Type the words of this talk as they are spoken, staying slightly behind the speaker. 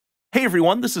Hey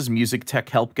everyone, this is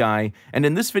MusicTechHelpGuy, and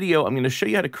in this video I'm going to show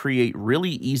you how to create really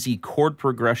easy chord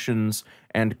progressions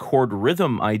and chord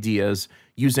rhythm ideas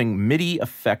using MIDI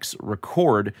FX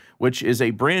Record, which is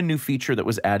a brand new feature that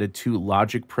was added to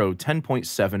Logic Pro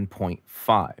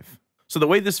 10.7.5. So the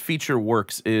way this feature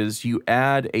works is you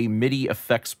add a MIDI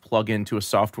effects plugin to a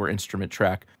software instrument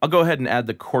track. I'll go ahead and add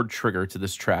the chord trigger to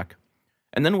this track.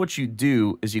 And then what you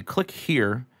do is you click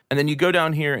here, and then you go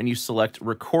down here and you select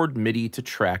Record MIDI to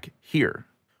track here.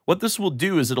 What this will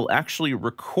do is it'll actually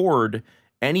record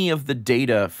any of the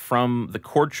data from the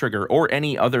chord trigger or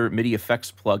any other MIDI effects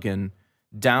plugin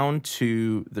down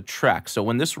to the track. So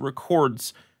when this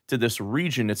records to this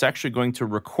region, it's actually going to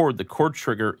record the chord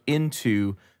trigger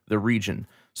into the region.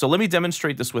 So let me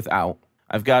demonstrate this without.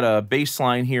 I've got a bass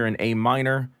line here in A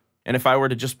minor, and if I were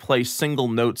to just play single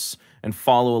notes and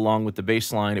follow along with the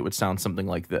bass line, it would sound something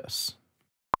like this.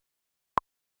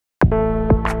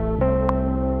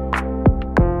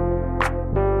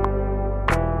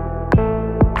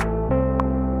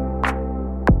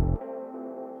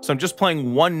 So I'm just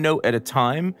playing one note at a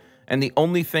time, and the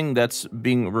only thing that's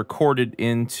being recorded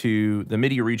into the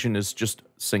MIDI region is just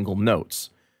single notes.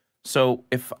 So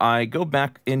if I go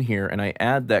back in here and I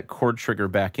add that chord trigger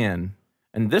back in,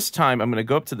 and this time I'm going to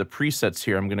go up to the presets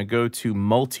here. I'm going to go to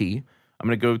multi, I'm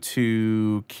going to go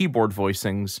to keyboard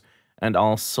voicings, and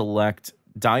I'll select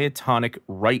diatonic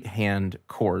right hand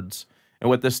chords. And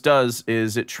what this does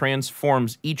is it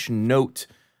transforms each note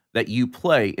that you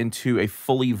play into a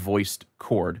fully voiced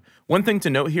chord. One thing to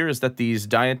note here is that these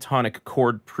diatonic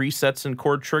chord presets in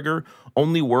Chord Trigger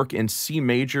only work in C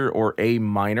major or A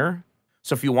minor.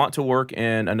 So if you want to work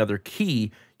in another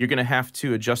key, you're going to have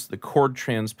to adjust the chord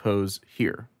transpose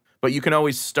here. But you can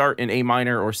always start in A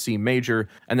minor or C major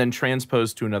and then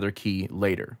transpose to another key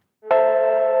later.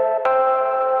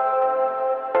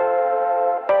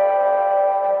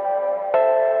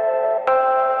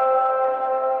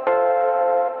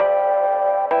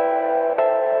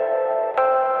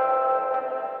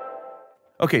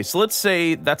 Okay, so let's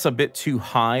say that's a bit too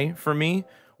high for me.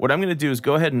 What I'm going to do is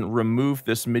go ahead and remove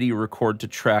this MIDI record to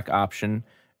track option,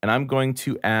 and I'm going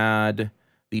to add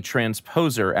the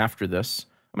transposer after this.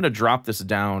 I'm going to drop this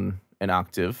down an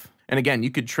octave. And again,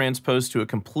 you could transpose to a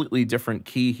completely different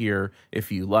key here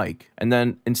if you like. And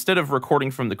then instead of recording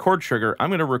from the chord trigger,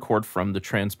 I'm going to record from the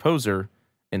transposer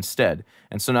instead.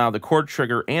 And so now the chord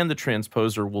trigger and the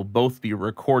transposer will both be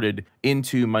recorded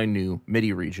into my new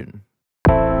MIDI region.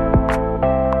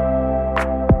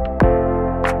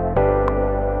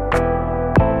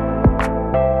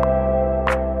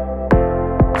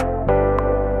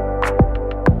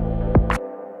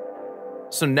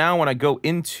 So now when I go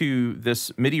into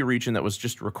this MIDI region that was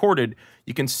just recorded,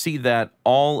 you can see that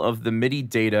all of the MIDI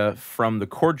data from the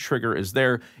chord trigger is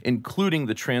there, including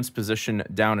the transposition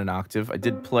down an octave. I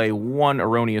did play one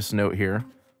erroneous note here,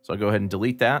 so I'll go ahead and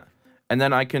delete that. And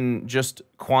then I can just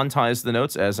quantize the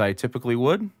notes as I typically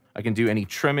would. I can do any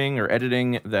trimming or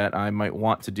editing that I might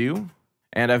want to do.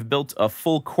 And I've built a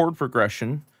full chord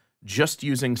progression just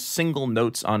using single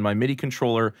notes on my MIDI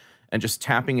controller and just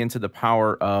tapping into the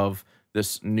power of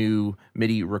this new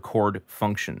MIDI record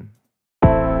function.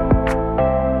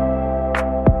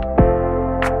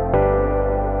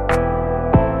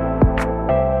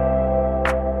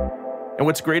 And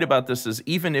what's great about this is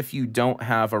even if you don't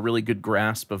have a really good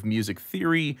grasp of music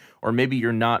theory, or maybe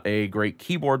you're not a great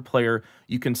keyboard player,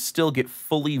 you can still get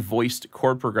fully voiced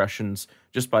chord progressions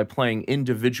just by playing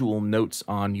individual notes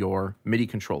on your MIDI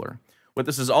controller. What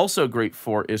this is also great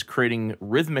for is creating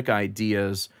rhythmic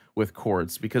ideas with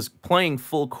chords, because playing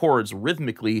full chords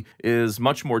rhythmically is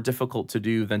much more difficult to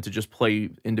do than to just play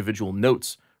individual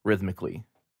notes rhythmically.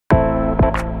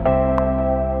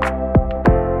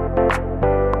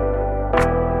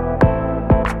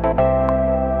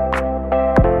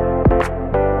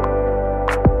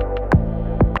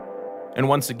 And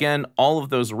once again, all of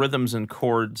those rhythms and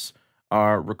chords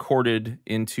are recorded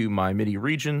into my MIDI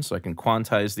region, so I can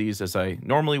quantize these as I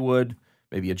normally would,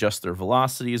 maybe adjust their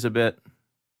velocities a bit,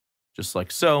 just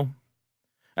like so.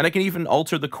 And I can even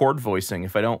alter the chord voicing.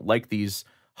 If I don't like these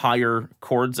higher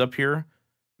chords up here,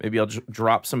 maybe I'll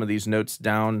drop some of these notes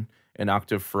down an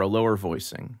octave for a lower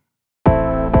voicing.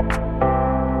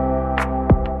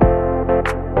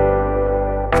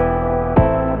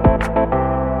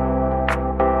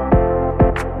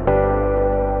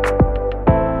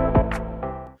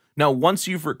 Now, once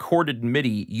you've recorded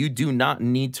MIDI, you do not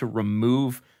need to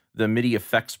remove the MIDI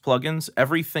effects plugins.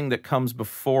 Everything that comes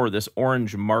before this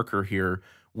orange marker here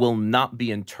will not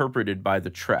be interpreted by the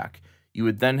track. You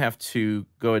would then have to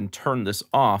go and turn this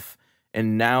off,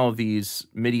 and now these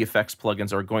MIDI effects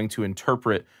plugins are going to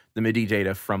interpret the MIDI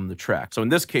data from the track. So in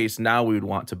this case, now we would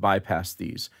want to bypass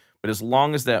these. But as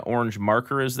long as that orange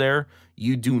marker is there,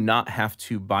 you do not have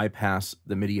to bypass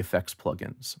the MIDI effects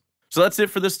plugins. So that's it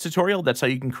for this tutorial. That's how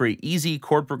you can create easy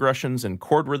chord progressions and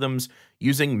chord rhythms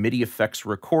using MIDI FX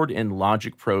Record in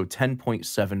Logic Pro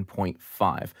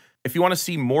 10.7.5. If you want to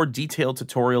see more detailed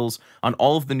tutorials on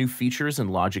all of the new features in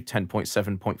Logic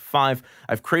 10.7.5,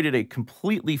 I've created a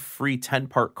completely free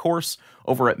 10-part course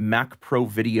over at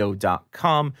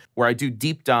macprovideo.com, where I do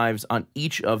deep dives on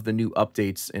each of the new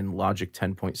updates in Logic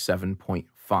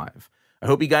 10.7.5. I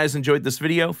hope you guys enjoyed this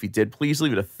video. If you did, please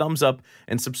leave it a thumbs up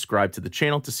and subscribe to the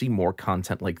channel to see more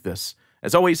content like this.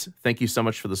 As always, thank you so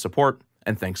much for the support,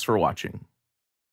 and thanks for watching.